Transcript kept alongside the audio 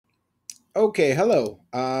Okay, hello.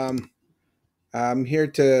 I'm here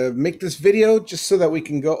to make this video just so that we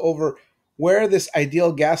can go over where this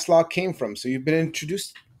ideal gas law came from. So you've been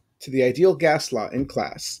introduced to the ideal gas law in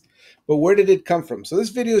class, but where did it come from? So this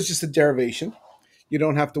video is just a derivation. You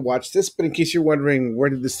don't have to watch this, but in case you're wondering where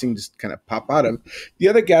did this thing just kind of pop out of, the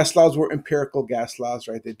other gas laws were empirical gas laws,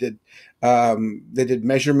 right? They did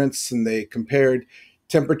measurements and they compared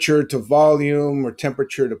temperature to volume or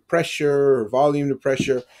temperature to pressure or volume to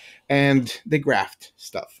pressure, and they graphed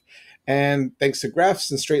stuff. And thanks to graphs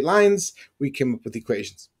and straight lines, we came up with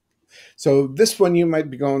equations. So this one you might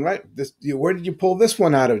be going, right, where did you pull this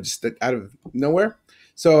one out of? Just out of nowhere?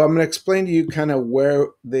 So I'm going to explain to you kind of where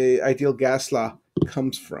the ideal gas law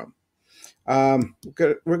comes from. We're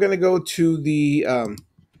going to go to the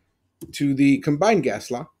combined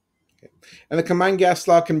gas law. Okay. And the combined gas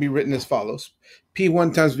law can be written as follows.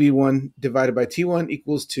 P1 times V1 divided by T1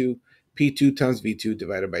 equals to P2 times V2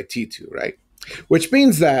 divided by T2, right? Which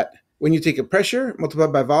means that when you take a pressure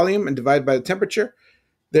multiplied by volume and divide by the temperature,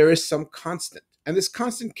 there is some constant. And this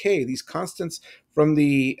constant K, these constants from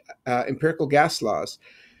the empirical gas laws,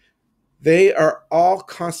 they are all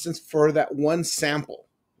constants for that one sample,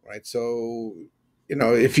 right? So,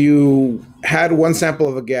 if you had one sample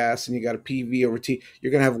of a gas and you got a PV over T,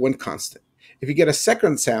 you're going to have one constant. If you get a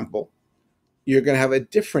second sample, you're going to have a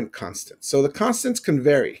different constant. So the constants can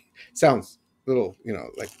vary. Sounds a little,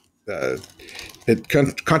 like it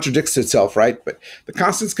contradicts itself, right? But the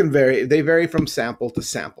constants can vary. They vary from sample to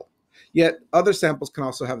sample. Yet other samples can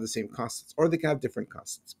also have the same constants, or they can have different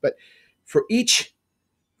constants. But for each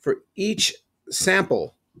for each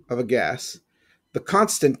sample of a gas, the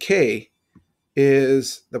constant K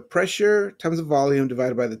is the pressure times the volume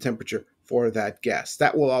divided by the temperature for that gas.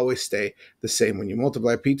 That will always stay the same when you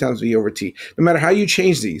multiply P times V over T. No matter how you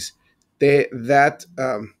change these, that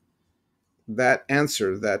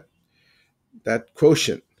answer, that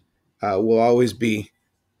quotient, will always be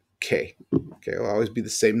K. Okay, it will always be the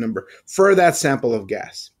same number for that sample of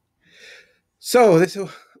gas. So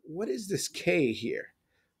what is this K here?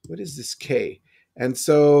 What is this K? And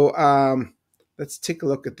so let's take a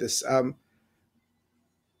look at this.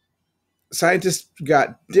 Scientists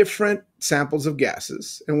got different samples of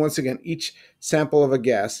gases. And once again, each sample of a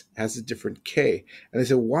gas has a different K. And they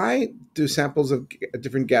said, why do samples of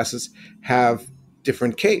different gases have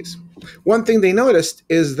different Ks? One thing they noticed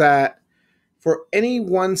is that for any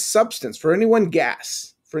one substance, for any one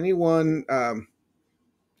gas, for any one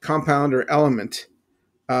compound or element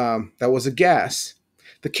that was a gas,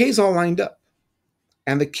 the Ks all lined up.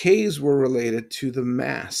 And the Ks were related to the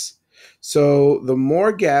mass. So the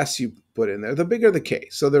more gas you put in there, the bigger the K.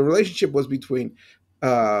 So the relationship was between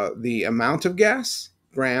the amount of gas,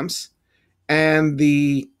 grams, and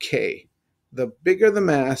the K. The bigger the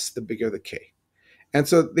mass, the bigger the K. And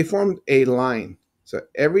so they formed a line. So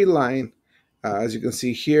every line, as you can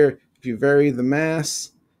see here, if you vary the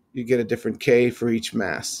mass, you get a different K for each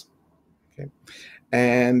mass. Okay,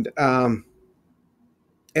 and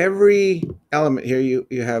every element here,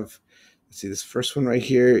 you have. Let's see, this first one right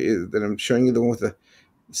here is that I'm showing you, the one with the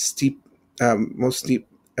steep, most steep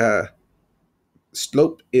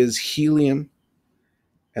slope, is helium.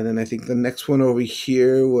 And then I think the next one over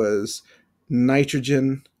here was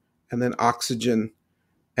nitrogen, and then oxygen,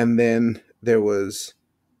 and then there was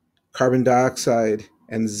carbon dioxide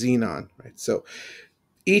and xenon, right? So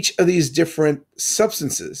each of these different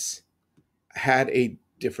substances had a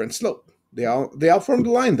different slope. They all formed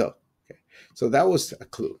a line though. Okay. So that was a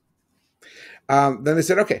clue. Then they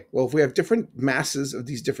said, okay, well, if we have different masses of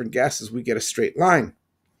these different gases, we get a straight line.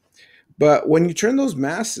 But when you turn those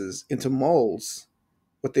masses into moles,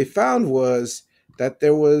 what they found was that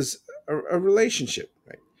there was a relationship,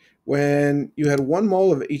 right? When you had 1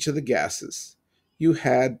 mole of each of the gases, you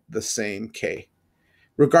had the same K,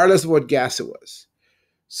 regardless of what gas it was.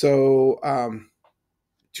 So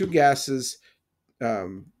two gases,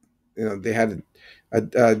 um, they had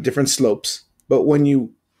different slopes. But when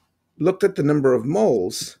you looked at the number of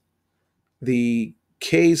moles, the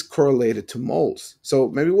K's correlated to moles. So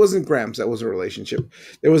maybe it wasn't grams that was a relationship.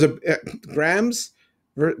 There was a grams,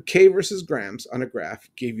 K versus grams on a graph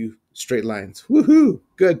gave you straight lines. Woohoo!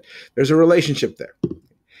 Good. There's a relationship there.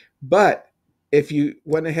 But if you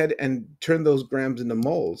went ahead and turned those grams into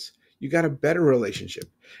moles, you got a better relationship.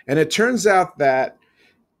 And it turns out that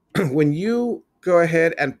when you go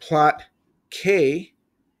ahead and plot K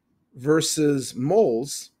versus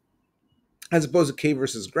moles, as opposed to K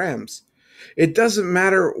versus grams, it doesn't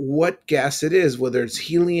matter what gas it is, whether it's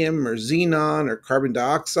helium or xenon or carbon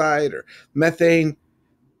dioxide or methane,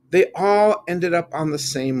 they all ended up on the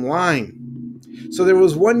same line. So there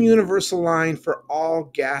was one universal line for all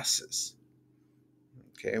gases.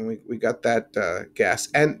 Okay, and we got that gas.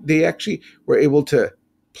 And they actually were able to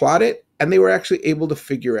plot it, and they were actually able to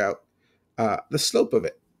figure out the slope of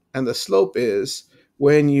it. And the slope is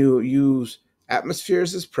when you use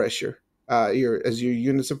atmospheres as pressure, as your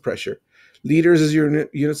units of pressure, liters as your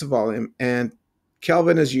units of volume, and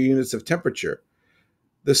Kelvin as your units of temperature.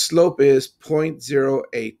 The slope is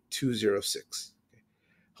 0.08206.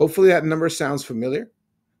 Hopefully that number sounds familiar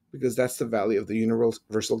because that's the value of the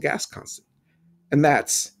universal gas constant. And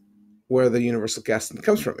that's where the universal gas constant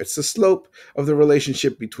comes from. It's the slope of the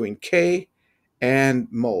relationship between K and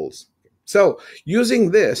moles. So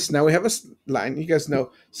using this, now we have a line. You guys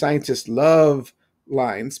know scientists love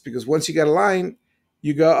lines because once you got a line,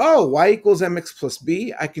 you go, oh, y equals mx plus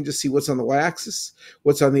b. I can just see what's on the y-axis,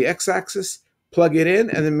 what's on the x-axis, plug it in,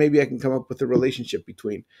 and then maybe I can come up with a relationship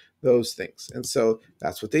between those things. And so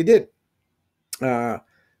that's what they did.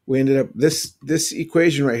 We ended up, this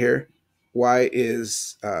equation right here, y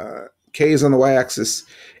is, k is on the y-axis,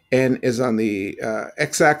 n is on the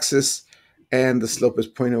x-axis, and the slope is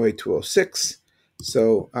 0.08206.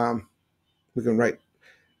 So we can write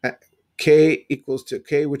k equals to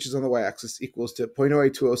k, which is on the y-axis, equals to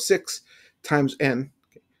 0.08206 times n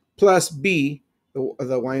plus b,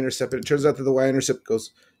 the y-intercept. And it turns out that the y-intercept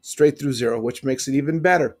goes straight through 0, which makes it even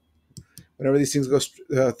better. Whenever these things go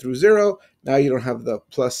through 0, now you don't have the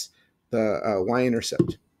plus the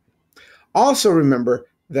y-intercept. Also remember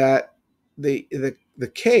that the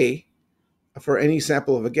k for any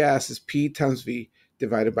sample of a gas is P times V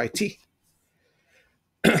divided by T.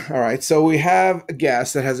 All right, so we have a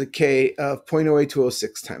gas that has a K of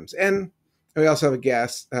 0.08206 times N. And we also have a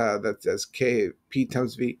gas that says K, P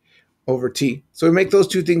times V over T. So we make those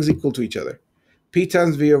two things equal to each other. P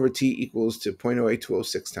times V over T equals to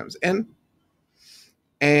 0.08206 times N.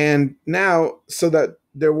 And now, so that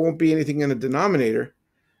there won't be anything in the denominator,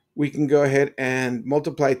 we can go ahead and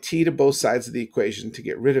multiply T to both sides of the equation to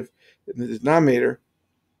get rid of the denominator.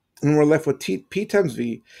 And we're left with P times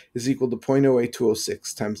V is equal to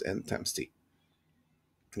 0.08206 times N times T,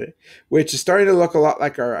 okay? Which is starting to look a lot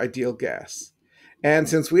like our ideal gas. And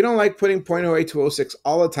since we don't like putting 0.08206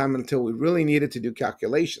 all the time until we really need it to do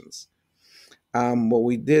calculations, what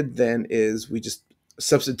we did then is we just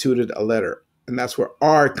substituted a letter, and that's where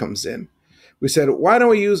R comes in. We said, why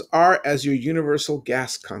don't we use R as your universal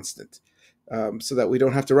gas constant? So that we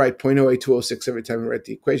don't have to write 0.08206 every time we write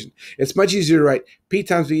the equation. It's much easier to write P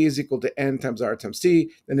times V is equal to N times R times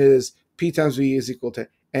T than it is P times V is equal to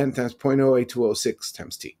N times 0.08206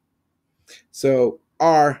 times T. So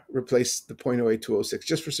R replaced the 0.08206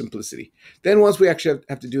 just for simplicity. Then once we actually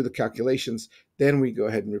have to do the calculations, then we go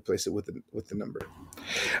ahead and replace it with the number.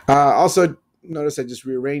 Also, notice I just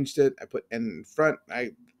rearranged it. I put N in front.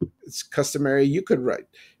 It's customary. You could write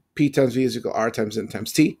P times V is equal to R times N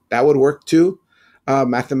times T. That would work too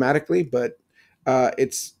mathematically, but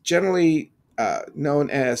it's generally known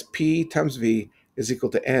as P times V is equal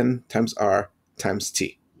to N times R times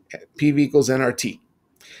T. PV equals nRT.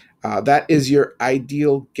 That is your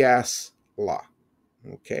ideal gas law.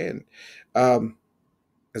 Okay, and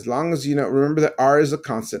as long as you know, remember that R is a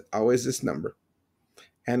constant, always this number.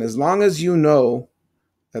 And as long as you know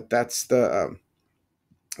that that's the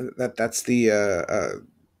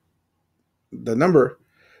number,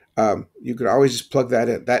 you could always just plug that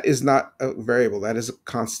in. That is not a variable. That is a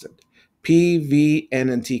constant. P, V, N,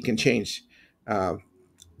 and T can change.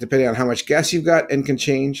 Depending on how much gas you've got, N can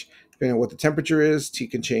change. Depending on what the temperature is, T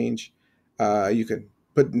can change. You can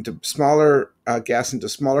put into smaller gas into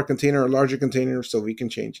smaller container or larger container, so V can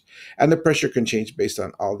change. And the pressure can change based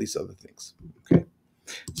on all these other things. Okay.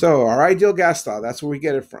 So our ideal gas law, that's where we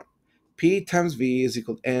get it from. P times V is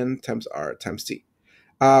equal to N times R times T.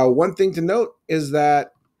 One thing to note is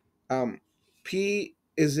that P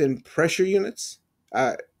is in pressure units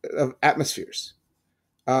of atmospheres.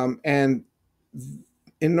 And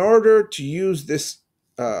in order to use this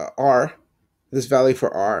R, this value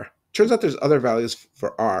for R, turns out there's other values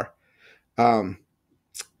for R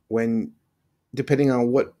when depending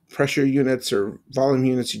on what pressure units or volume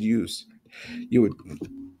units you use. You would,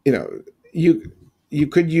 you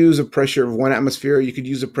could use a pressure of 1 atmosphere. You could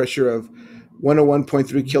use a pressure of 101.3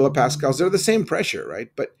 kilopascals. They're the same pressure, right?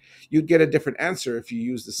 But you'd get a different answer if you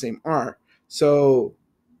use the same R. So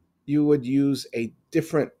you would use a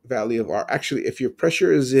different value of R. Actually, if your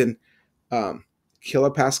pressure is in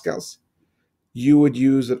kilopascals, you would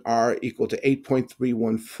use an R equal to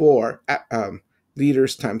 8.314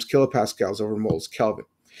 liters times kilopascals over moles Kelvin.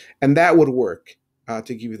 And that would work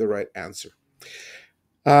to give you the right answer.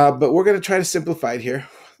 But we're going to try to simplify it here.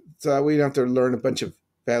 So we don't have to learn a bunch of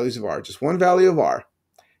values of R, just one value of R.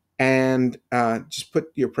 And just put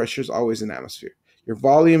your pressures always in atmosphere. your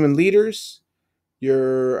volume in liters,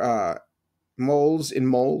 your moles in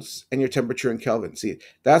moles, and your temperature in Kelvin. See,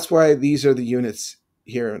 that's why these are the units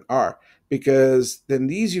here in R, because then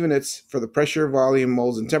these units for the pressure, volume,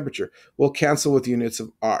 moles, and temperature will cancel with units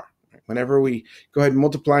of R. Whenever we go ahead and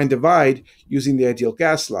multiply and divide using the ideal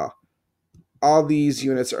gas law, all these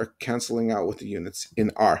units are canceling out with the units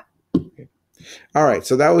in R. Okay. All right,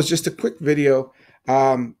 so that was just a quick video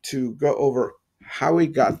to go over how we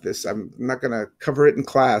got this. I'm not going to cover it in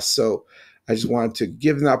class, so I just wanted to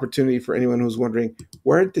give an opportunity for anyone who's wondering,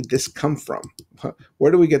 where did this come from?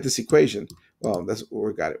 Where do we get this equation? Well, that's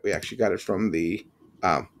where we got it. We actually got it from the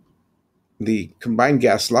combined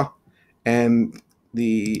gas law and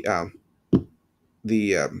the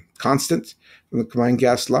constant from the combined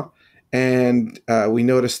gas law. And we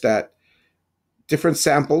noticed that different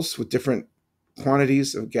samples with different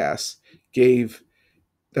quantities of gas gave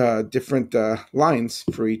different lines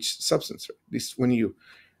for each substance. At least when you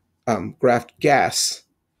graphed gas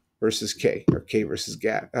versus K, or K versus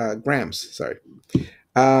grams, sorry.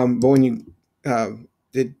 But when you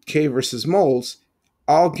did K versus moles,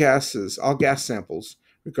 all gas samples,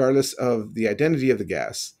 regardless of the identity of the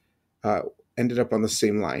gas, ended up on the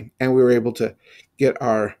same line. And we were able to get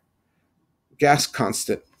our gas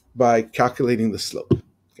constant by calculating the slope.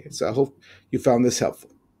 Okay, so I hope you found this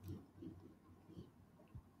helpful.